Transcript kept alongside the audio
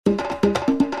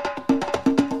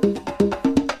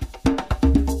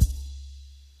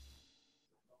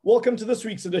Welcome to this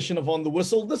week's edition of On the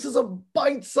Whistle. This is a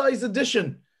bite-sized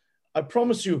edition. I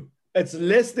promise you, it's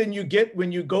less than you get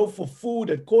when you go for food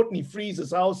at Courtney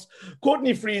Freeze's house.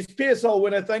 Courtney Freeze, PSL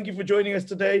winner, thank you for joining us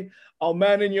today. Our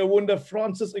man in Yawunda,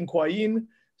 Francis Nkwayin,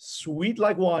 sweet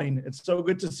like wine. It's so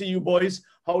good to see you boys.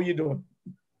 How are you doing?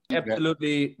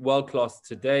 Absolutely world-class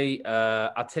today.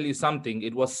 I'll tell you something.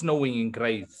 It was snowing in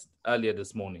Grays earlier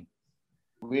this morning.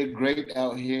 We're great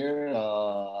out here.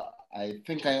 I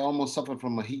think I almost suffered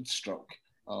from a heat stroke,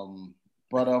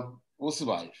 but we'll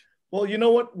survive. Well, you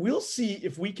know what? We'll see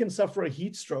if we can suffer a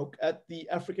heat stroke at the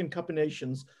African Cup of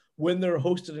Nations when they're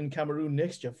hosted in Cameroon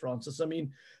next year, Francis. I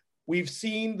mean, we've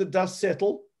seen the dust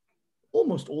settle,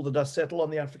 almost all the dust settle on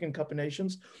the African Cup of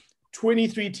Nations.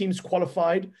 23 teams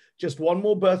qualified. Just one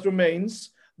more berth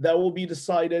remains. That will be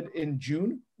decided in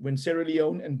June when Sierra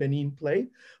Leone and Benin play.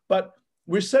 But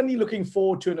we're certainly looking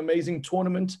forward to an amazing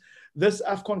tournament. This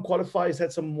AFCON qualifiers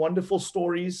had some wonderful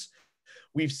stories.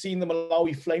 We've seen the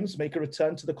Malawi Flames make a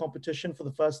return to the competition for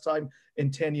the first time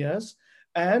in 10 years.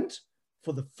 And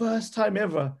for the first time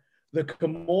ever, the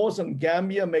Comores and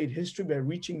Gambia made history by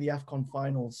reaching the AFCON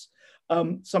finals.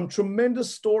 Some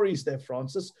tremendous stories there,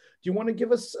 Francis. Do you want to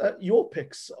give us your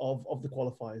picks of the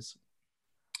qualifiers?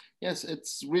 Yes,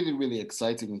 it's really, really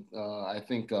exciting. I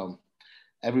think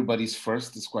everybody's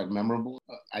first is quite memorable.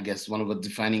 I guess one of the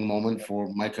defining moments for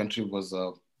my country was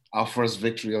our first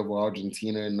victory over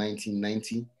Argentina in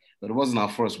 1990, but it wasn't our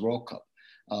first World Cup.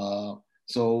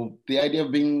 So the idea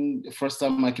of being the first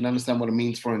time, I can understand what it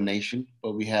means for a nation,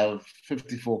 but we have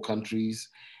 54 countries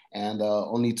and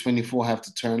only 24 have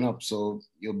to turn up. So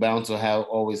you're bound to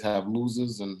always have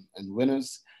losers and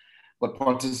winners, but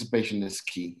participation is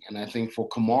key. And I think for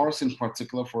Comoros in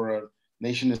particular, for a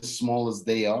nation as small as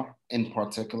they are in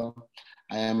particular,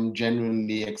 I am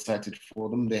genuinely excited for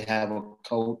them. They have a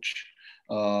coach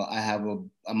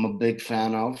I'm a big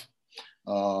fan of.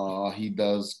 He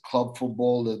does club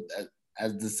football.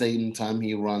 At the same time,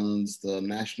 he runs the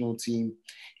national team.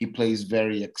 He plays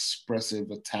very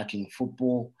expressive attacking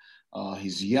football.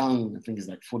 He's young. I think he's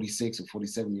like 46 or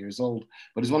 47 years old.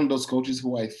 But he's one of those coaches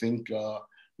who I think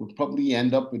would probably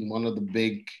end up in one of the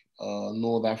big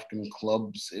North African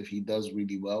clubs if he does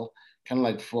really well. Kind of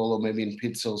like follow maybe in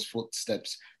Pitso's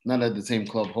footsteps. Not at the same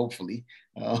club, hopefully.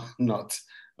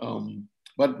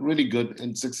 But really good,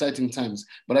 and it's exciting times.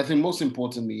 But I think most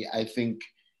importantly, I think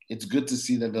it's good to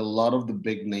see that a lot of the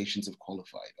big nations have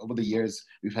qualified. Over the years,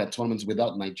 we've had tournaments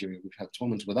without Nigeria. We've had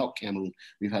tournaments without Cameroon.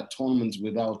 We've had tournaments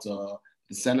without the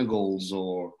Senegals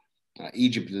or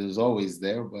Egypt is always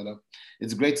there. But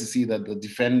it's great to see that the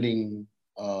defending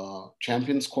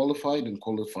champions qualified and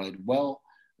qualified well.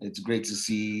 It's great to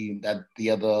see that the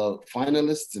other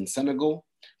finalists in Senegal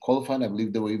qualified. I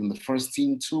believe they were even the first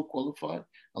team to qualify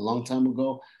a long time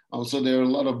ago. So there are a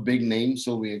lot of big names.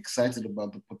 So we're excited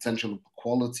about the potential of the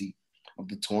quality of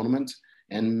the tournament.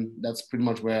 And that's pretty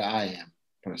much where I am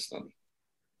personally.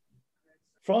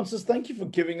 Francis, thank you for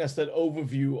giving us that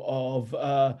overview of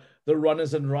the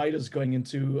runners and riders going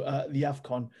into the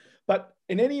AFCON. But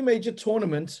in any major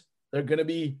tournament, there are going to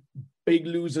be big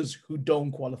losers who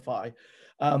don't qualify.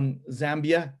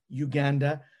 Zambia,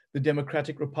 Uganda, the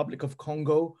Democratic Republic of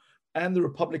Congo, and the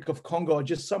Republic of Congo are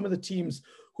just some of the teams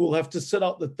who will have to sit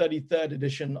out the 33rd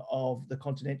edition of the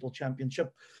Continental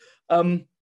Championship.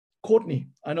 Courtney,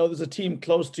 I know there's a team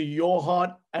close to your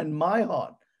heart and my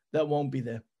heart that won't be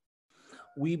there.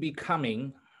 We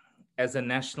becoming, as a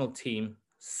national team,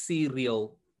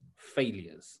 serial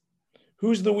failures.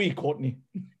 Who's the we, Courtney?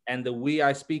 And the we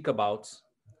I speak about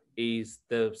is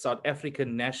the South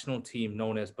African national team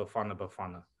known as Bafana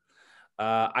Bafana.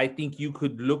 I think you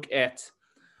could look at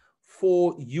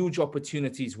 4 huge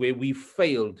opportunities where we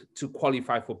failed to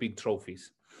qualify for big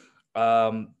trophies.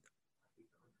 How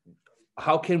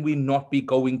can we not be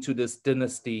going to this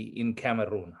dynasty in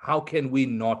Cameroon? How can we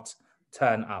not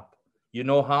turn up? You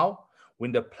know how?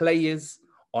 When the players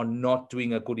are not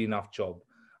doing a good enough job.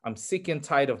 I'm sick and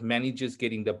tired of managers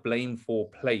getting the blame for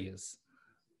players.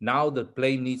 Now the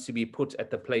blame needs to be put at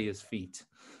the players' feet.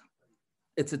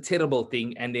 It's a terrible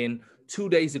thing. And then 2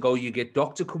 days ago, you get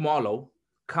Dr. Khumalo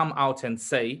come out and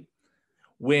say,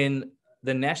 when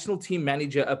the national team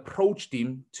manager approached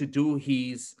him to do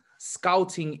his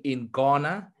scouting in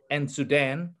Ghana and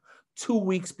Sudan 2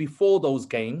 weeks before those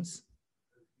games,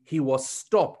 he was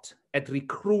stopped at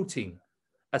recruiting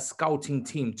a scouting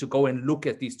team to go and look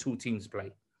at these 2 teams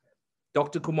play.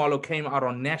 Dr. Khumalo came out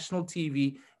on national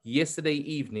TV yesterday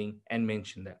evening and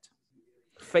mentioned that.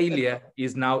 Failure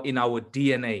is now in our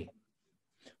DNA.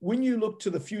 when you look to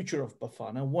the future of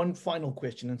Bafana, one final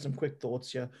question and some quick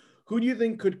thoughts here. Who do you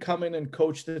think could come in and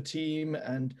coach the team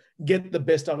and get the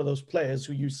best out of those players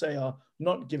who you say are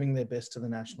not giving their best to the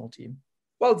national team?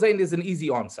 Well, Zain, there's an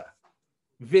easy answer.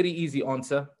 Very easy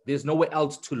answer. There's nowhere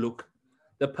else to look.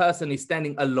 The person is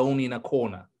standing alone in a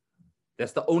corner.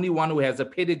 That's the only one who has a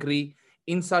pedigree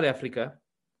in South Africa,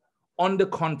 on the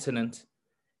continent,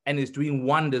 and is doing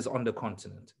wonders on the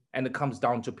continent. And it comes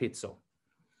down to Pitso.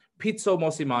 Pitso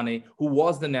Mosimane, who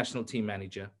was the national team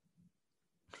manager,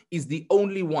 is the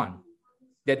only one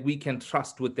that we can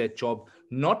trust with that job,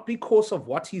 not because of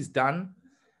what he's done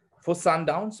for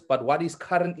Sundowns, but what he's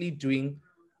currently doing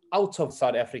out of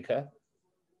South Africa,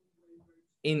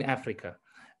 in Africa.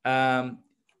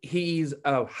 He is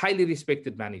a highly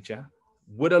respected manager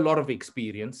with a lot of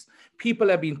experience. People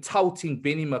have been touting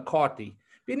Benny McCarthy.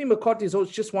 Benny McCarthy has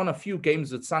just won a few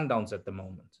games with Sundowns at the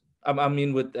moment.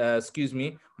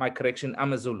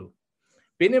 Amazulu.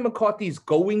 Benny McCarthy is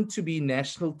going to be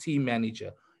national team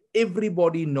manager.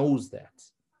 Everybody knows that.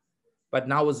 But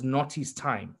now is not his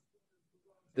time.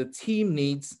 The team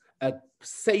needs a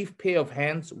safe pair of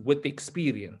hands with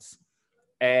experience.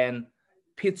 And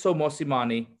Pitso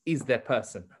Mosimane is that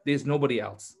person. There's nobody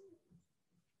else.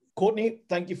 Courtney,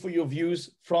 thank you for your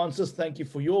views. Francis, thank you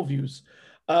for your views.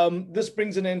 This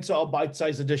brings an end to our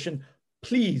bite-sized edition.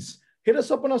 Please hit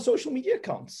us up on our social media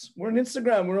accounts. We're on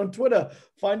Instagram, we're on Twitter.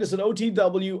 Find us at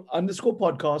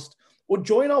OTW_podcast or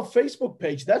join our Facebook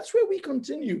page. That's where we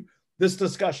continue this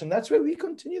discussion. That's where we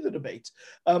continue the debate.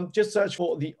 Just search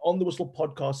for the On the Whistle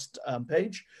podcast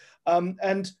page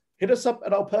and hit us up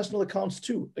at our personal accounts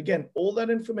too. Again, all that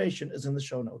information is in the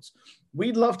show notes.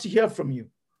 We'd love to hear from you.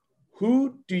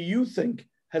 Who do you think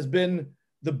has been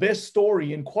the best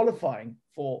story in qualifying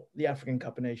for the African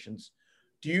Cup of Nations?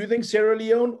 Do you think Sierra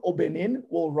Leone or Benin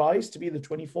will rise to be the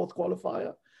 24th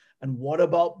qualifier? And what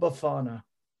about Bafana?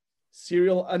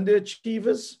 Serial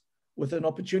underachievers with an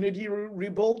opportunity to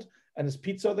rebuild? And is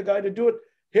Pitso the guy to do it?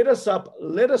 Hit us up.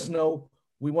 Let us know.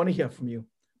 We want to hear from you.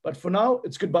 But for now,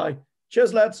 it's goodbye.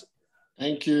 Cheers, lads.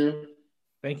 Thank you.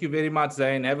 Thank you very much,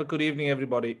 Zain. Have a good evening,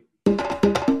 everybody.